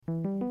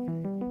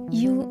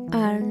You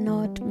are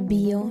not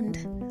beyond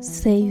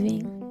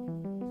saving.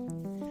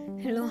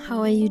 Hello, how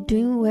are you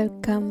doing?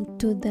 Welcome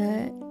to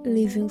the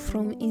Living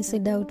from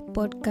Inside Out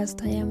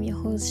podcast. I am your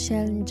host,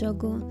 Sharon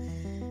Jogo.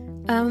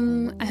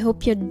 I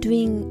hope you're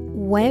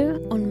doing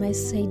well. On my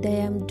side, I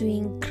am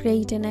doing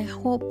great, and I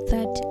hope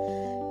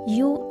that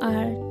you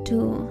are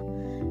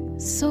too.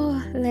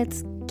 So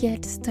let's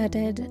get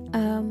started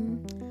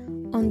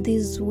on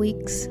this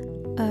week's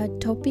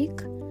topic.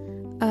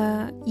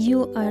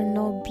 You are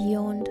not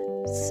beyond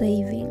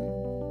saving.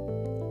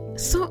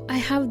 So I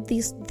have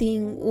this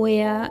thing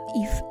where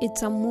if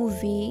it's a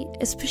movie,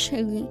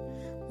 especially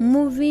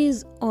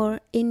movies or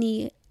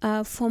any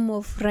form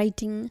of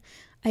writing,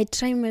 I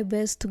try my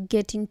best to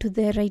get into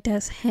the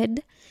writer's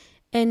head.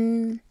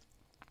 And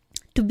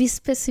to be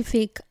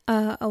specific,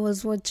 I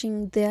was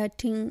watching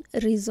 13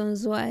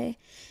 Reasons Why,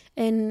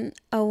 and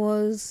I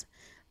was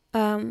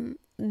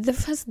the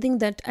first thing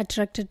that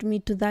attracted me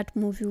to that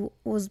movie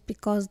was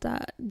because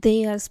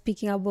they are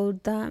speaking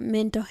about the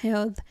mental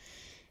health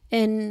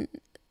and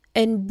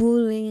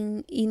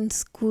bullying in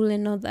school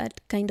and all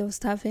that kind of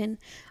stuff, and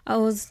I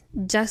was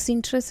just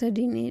interested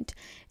in it.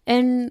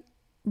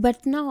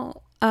 But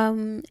now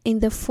in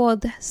the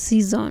 4th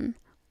season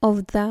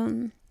of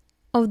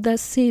the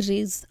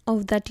series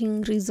of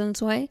 13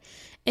 Reasons Why,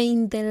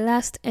 in the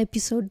last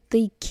episode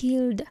they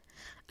killed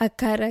a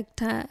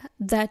character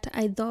that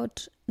I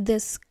thought the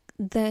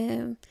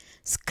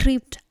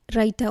script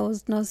writer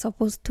was not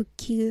supposed to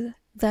kill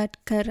that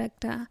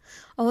character.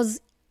 I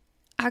was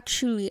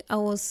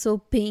so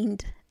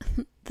pained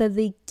that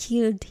they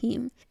killed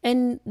him.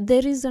 And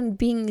the reason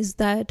being is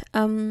that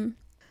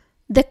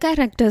the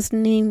character's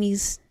name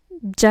is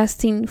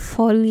Justin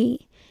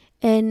Foley,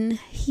 and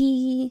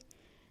he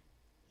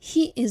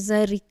is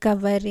a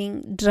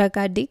recovering drug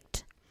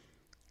addict.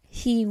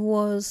 He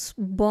was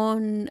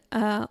born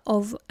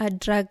of a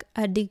drug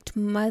addict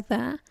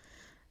mother,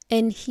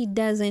 and he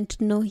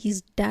doesn't know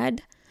his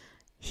dad.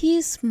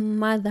 His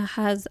mother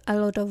has a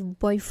lot of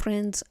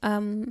boyfriends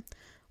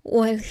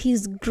while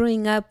he's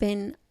growing up,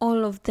 and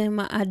all of them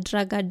are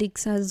drug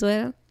addicts as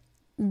well.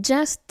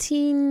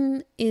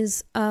 Justin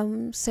is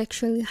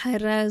sexually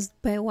harassed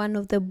by one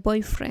of the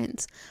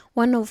boyfriends,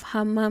 one of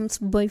her mom's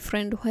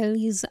boyfriend, while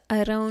he's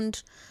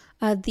around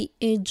at the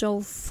age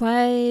of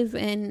 5,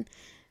 and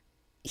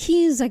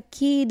he's a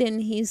kid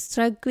and he's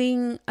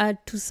struggling.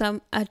 At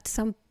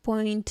some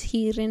point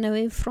he ran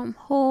away from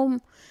home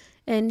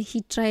and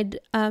he tried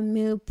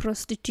male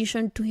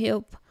prostitution to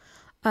help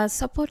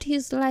support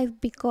his life,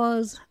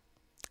 because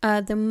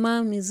the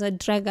mom is a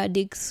drug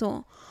addict,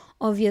 so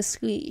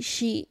obviously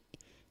she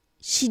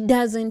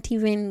doesn't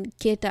even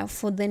cater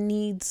for the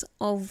needs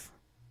of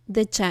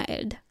the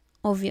child,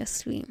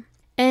 obviously.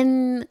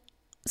 And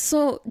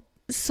so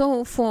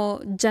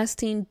for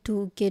Justin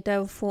to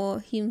cater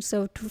for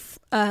himself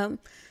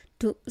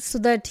so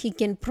that he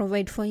can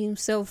provide for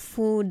himself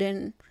food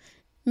and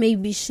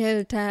maybe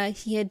shelter,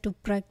 he had to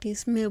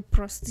practice male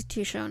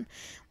prostitution.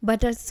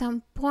 But at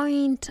some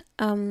point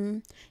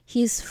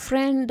his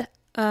friend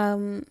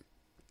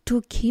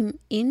took him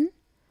in,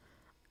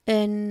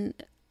 and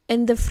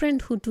the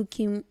friend who took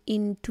him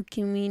in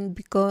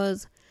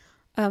because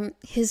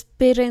his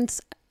parents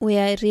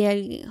were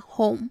really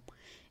home,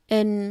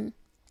 and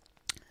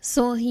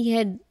so he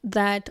had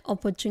that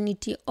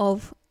opportunity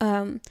of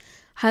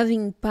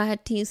having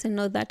parties and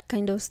all that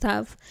kind of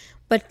stuff.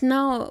 But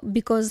now,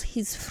 because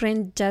his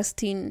friend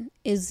Justin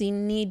is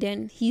in need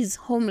and he's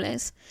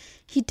homeless,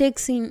 he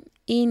takes him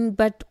in.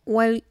 But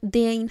while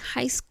they're in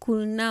high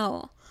school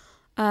now,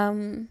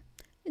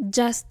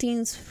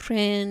 Justin's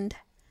friend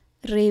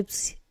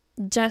rapes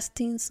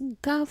Justin's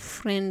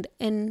girlfriend,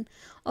 and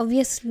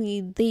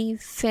obviously they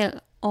fell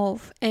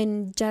off,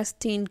 and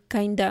Justin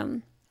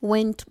kinda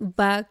went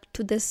back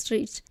to the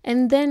street.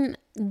 And then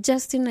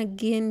Justin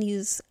again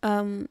is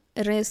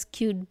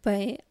rescued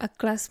by a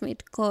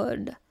classmate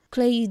called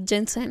Clay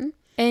Jensen.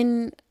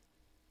 And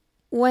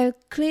while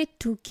Clay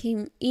took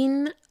him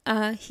in,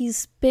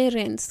 Clay's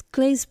parents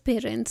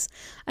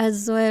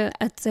as well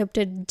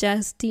accepted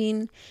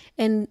Justin,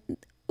 and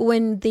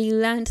when they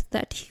learned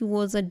that he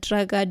was a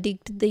drug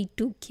addict, they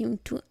took him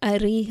to a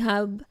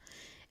rehab,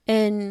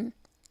 and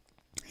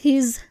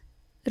he's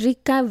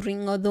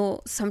recovering,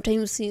 although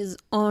sometimes he's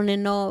on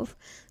and off.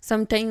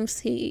 Sometimes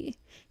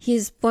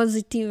he's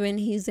positive and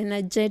he's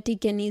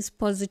energetic and he's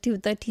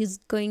positive that he's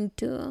going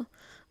to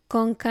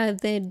conquer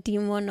the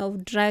demon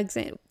of drugs.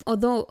 And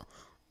although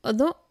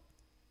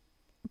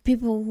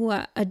people who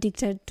are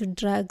addicted to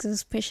drugs,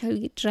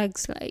 especially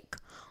drugs like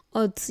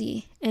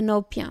Oxy and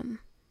opium,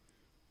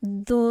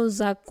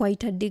 those are quite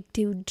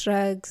addictive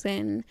drugs,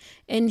 and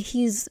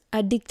he's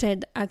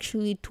addicted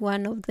actually to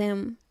one of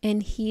them,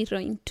 and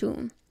heroin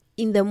too,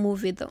 in the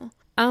movie though.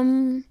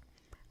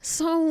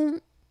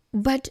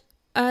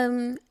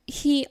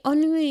 He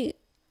only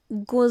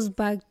goes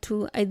back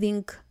to, I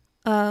think,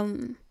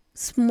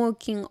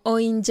 smoking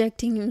or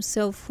injecting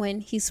himself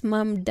when his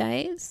mom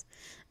dies.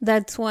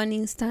 That's one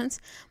instance.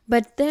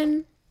 But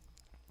then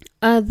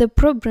the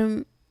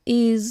problem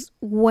is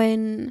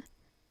when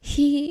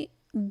he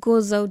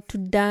goes out to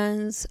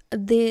dance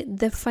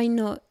the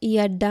final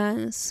year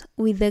dance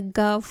with a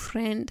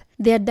girlfriend.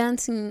 They're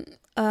dancing.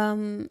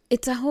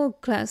 It's a whole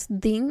class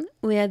thing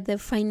where the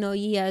final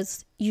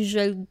years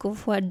usually go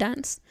for a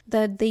dance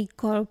that they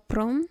call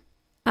prom.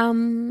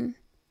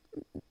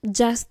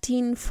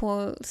 Justin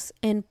falls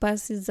and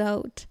passes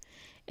out,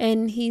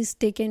 and he's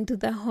taken to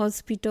the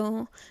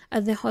hospital.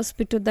 At the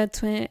hospital,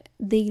 that's where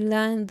they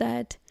learn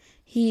that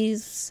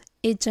he's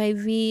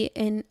HIV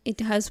and it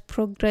has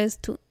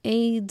progressed to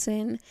AIDS,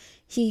 and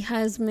he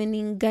has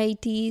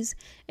meningitis,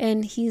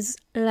 and his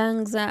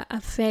lungs are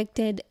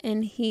affected,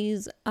 and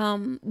his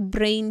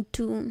brain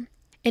too.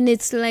 And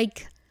it's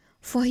like,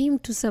 for him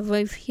to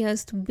survive, he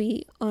has to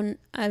be on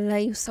a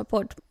life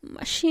support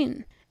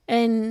machine.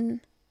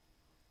 And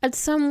at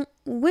some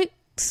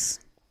weeks,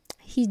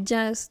 he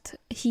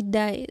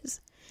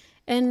dies.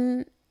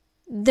 And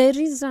the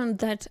reason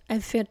that I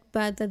felt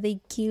bad that they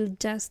killed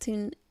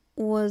Justin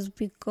was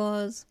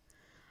because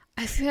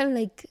I felt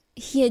like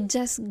he had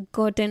just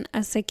gotten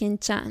a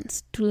second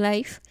chance to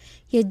life.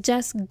 He had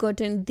just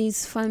gotten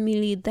this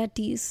family that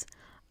is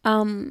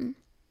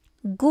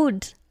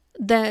good,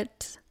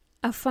 that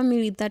a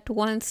family that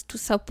wants to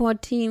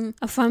support him,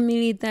 a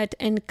family that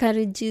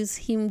encourages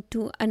him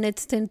to an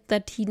extent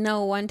that he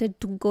now wanted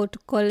to go to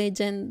college,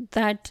 and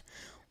that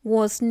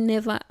was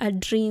never a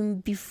dream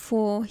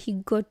before he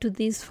got to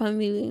this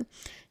family.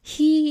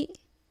 He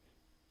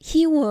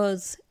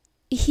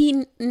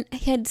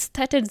had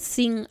started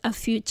seeing a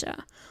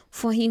future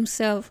for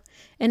himself,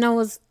 and I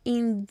was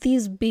in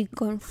this big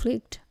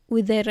conflict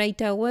with the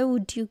writer. Why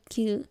would you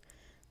kill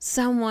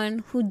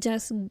someone who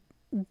just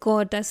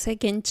got a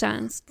second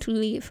chance to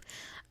live?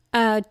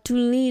 Does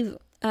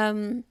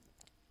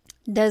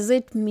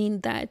it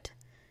mean that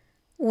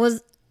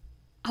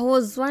I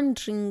was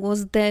wondering,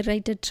 was the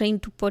writer trying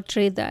to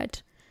portray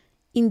that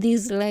in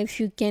this life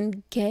you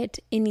can get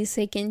any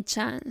second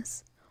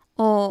chance?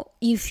 Or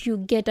if you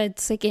get a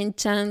second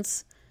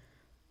chance,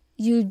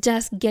 you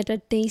just get a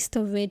taste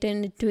of it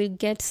and it will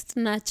get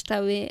snatched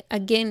away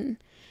again.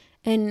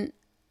 And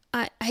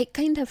I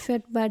kind of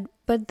felt bad.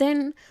 But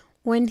then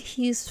when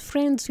his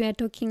friends were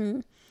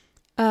talking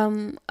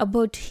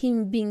about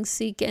him being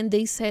sick, and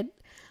they said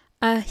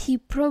he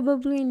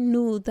probably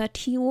knew that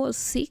he was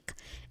sick,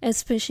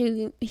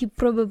 especially he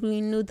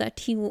probably knew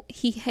that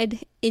he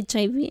had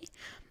HIV,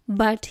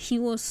 but he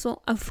was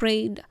so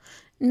afraid,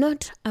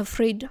 not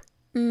afraid,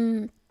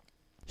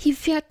 he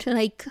felt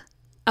like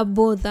a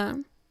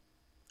bother,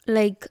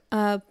 like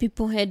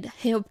people had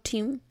helped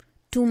him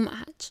too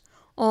much,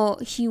 or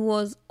he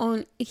was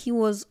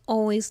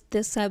always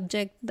the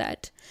subject,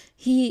 that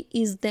he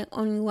is the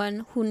only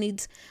one who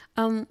needs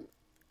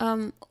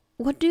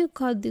what do you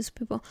call these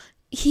people?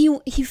 He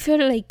felt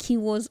like he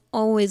was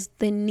always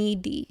the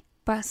needy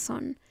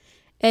person,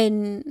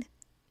 and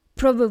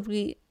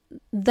probably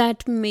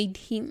that made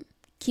him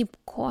keep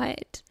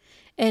quiet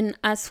and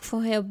ask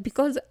for help,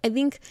 because I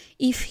think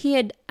if he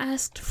had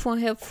asked for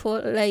help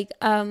for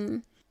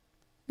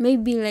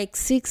maybe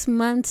 6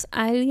 months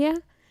earlier,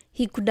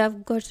 he could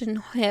have gotten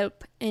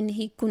help and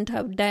he couldn't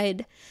have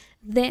died.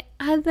 The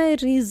other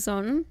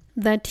reason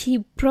that he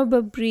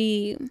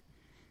probably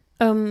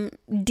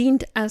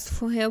didn't ask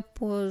for help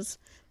was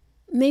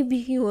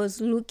maybe he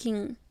was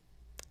looking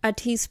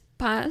at his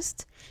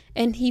past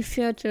and he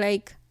felt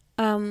like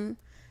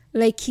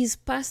his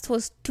past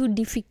was too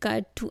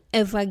difficult to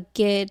ever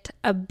get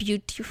a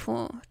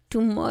beautiful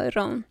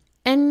tomorrow.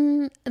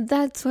 And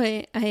that's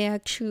why I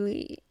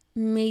actually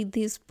made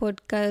this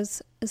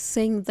podcast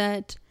saying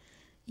that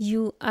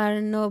you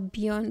are not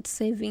beyond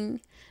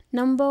saving.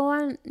 Number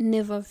one,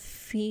 never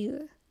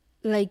feel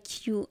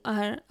like you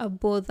are a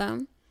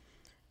bother.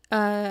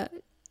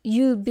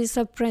 You'll be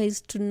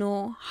surprised to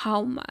know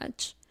how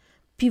much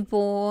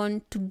people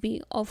want to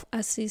be of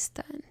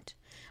assistance,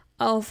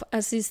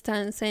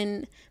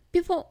 and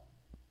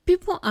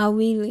people are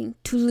willing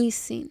to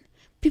listen.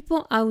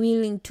 People are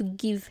willing to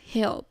give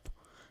help,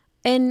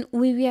 and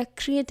we were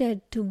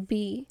created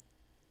to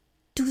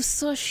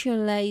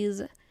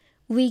socialize.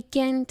 We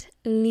can't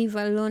live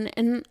alone.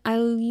 And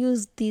I'll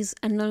use this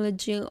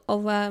analogy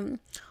of a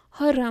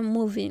horror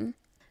movie.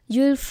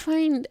 You'll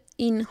find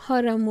in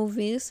horror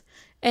movies,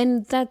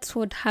 and that's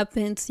what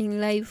happens in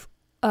life,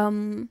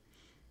 the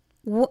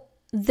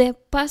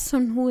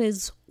person who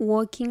is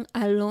walking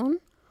alone,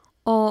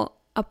 or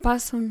a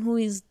person who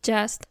is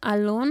just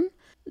alone,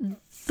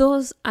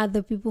 those are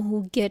the people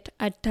who get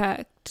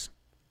attacked.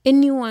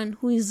 Anyone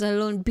who is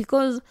alone,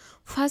 because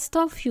first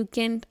off, you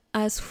can't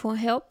ask for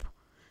help.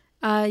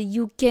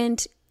 You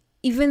can't,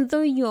 even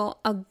though you're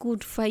a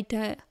good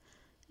fighter,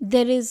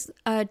 there is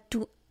a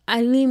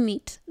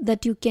limit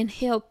that you can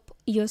help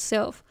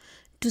yourself.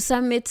 To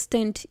some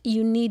extent,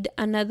 you need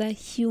another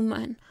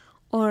human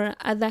or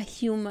other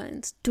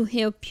humans to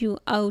help you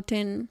out,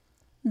 and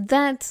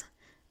that's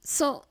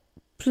so.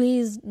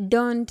 Please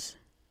don't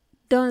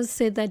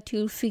say that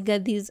you'll figure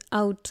this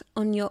out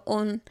on your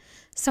own.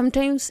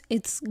 Sometimes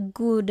it's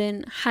good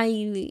and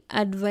highly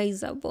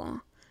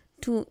advisable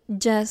to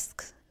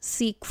just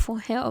seek for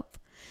help.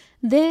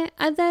 The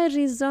other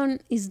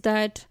reason is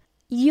that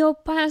your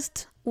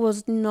past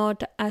was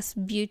not as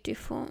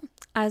beautiful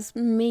as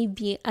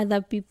maybe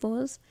other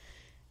people's,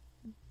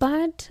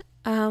 but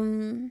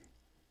this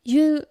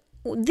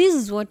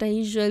is what I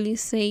usually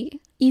say.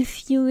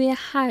 If you were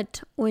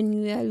hurt when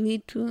you were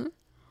little,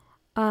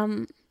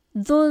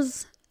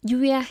 you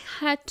were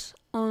hurt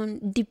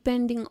on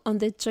depending on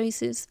the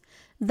choices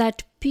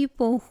that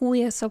people who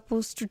were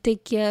supposed to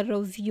take care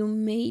of you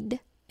made.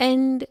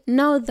 And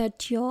now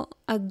that you're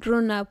a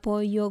grown up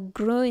or you're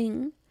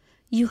growing,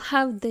 you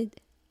have the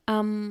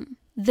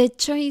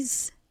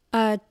choice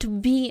to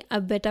be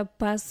a better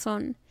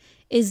person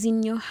is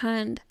in your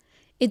hand.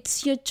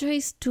 It's your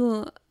choice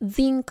to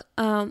think,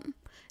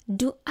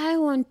 do I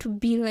want to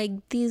be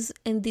like this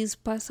and this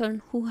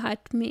person who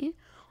hurt me?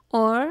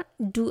 Or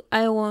do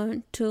I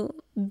want to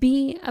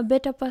be a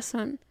better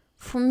person?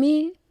 For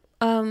me,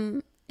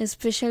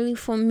 especially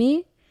for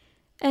me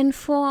and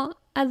for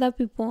other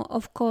people,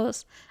 of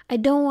course, I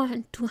don't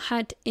want to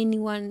hurt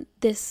anyone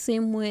the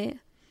same way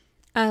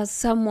as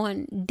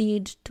someone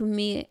did to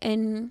me.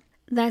 And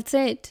that's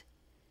it.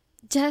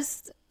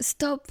 Just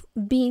stop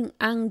being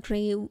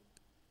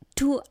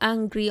too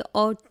angry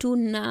or too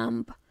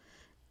numb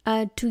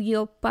to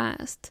your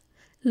past.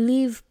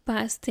 Live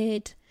past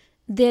it.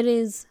 There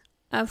is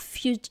a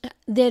future,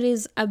 there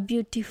is a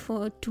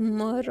beautiful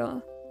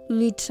tomorrow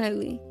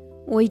literally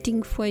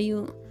waiting for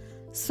you.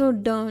 So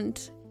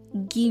don't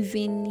give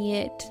in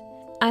yet.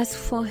 Ask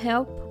for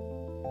help,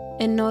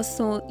 and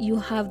also you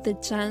have the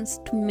chance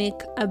to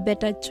make a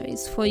better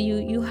choice for you.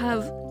 You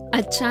have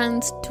a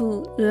chance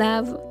to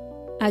love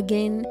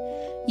again.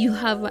 You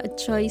have a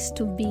choice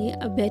to be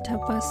a better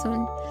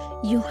person.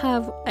 You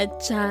have a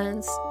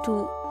chance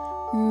to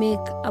make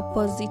a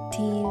positive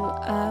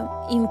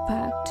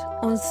impact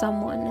on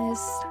someone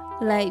else's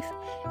life.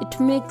 It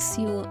makes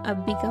you a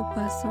bigger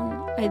person,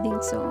 I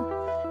think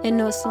so, and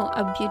also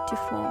a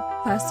beautiful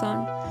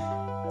person.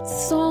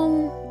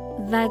 So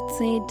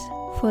that's it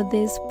for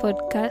this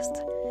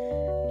podcast,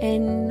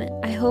 and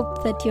I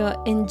hope that you're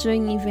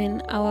enjoying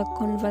even our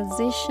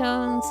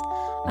conversations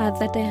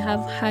that I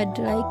have had,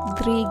 like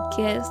 3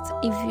 guests.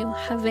 If you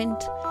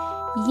haven't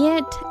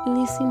yet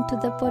listened to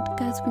the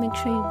podcast, make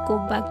sure you go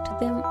back to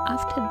them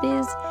after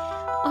this.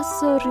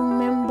 Also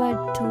remember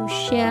to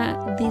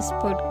share this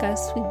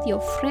podcast with your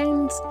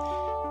friends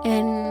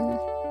and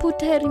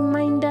put a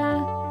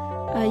reminder.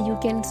 You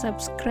can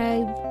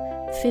subscribe,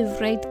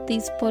 favorite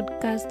this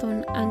podcast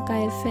on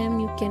Anchor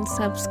FM. You can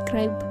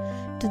subscribe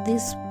to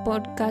this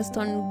podcast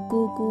on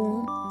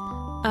Google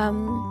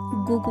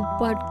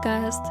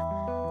Podcast.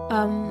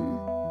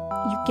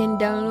 You can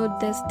download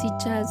the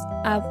Stitchers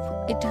app.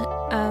 It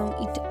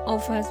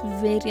offers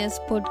various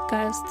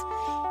podcasts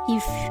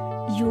if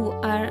you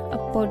are a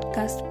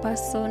podcast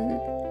person.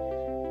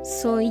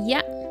 So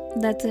yeah,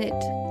 that's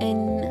it.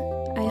 And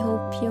I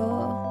hope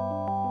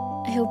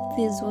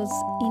this was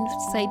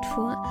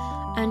insightful.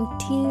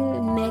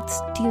 Until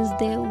next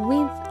Tuesday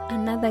with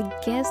another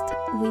guest,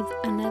 with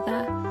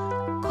another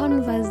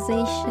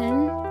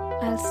conversation,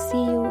 I'll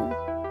see you.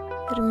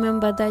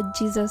 Remember that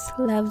Jesus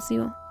loves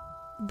you.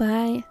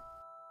 Bye.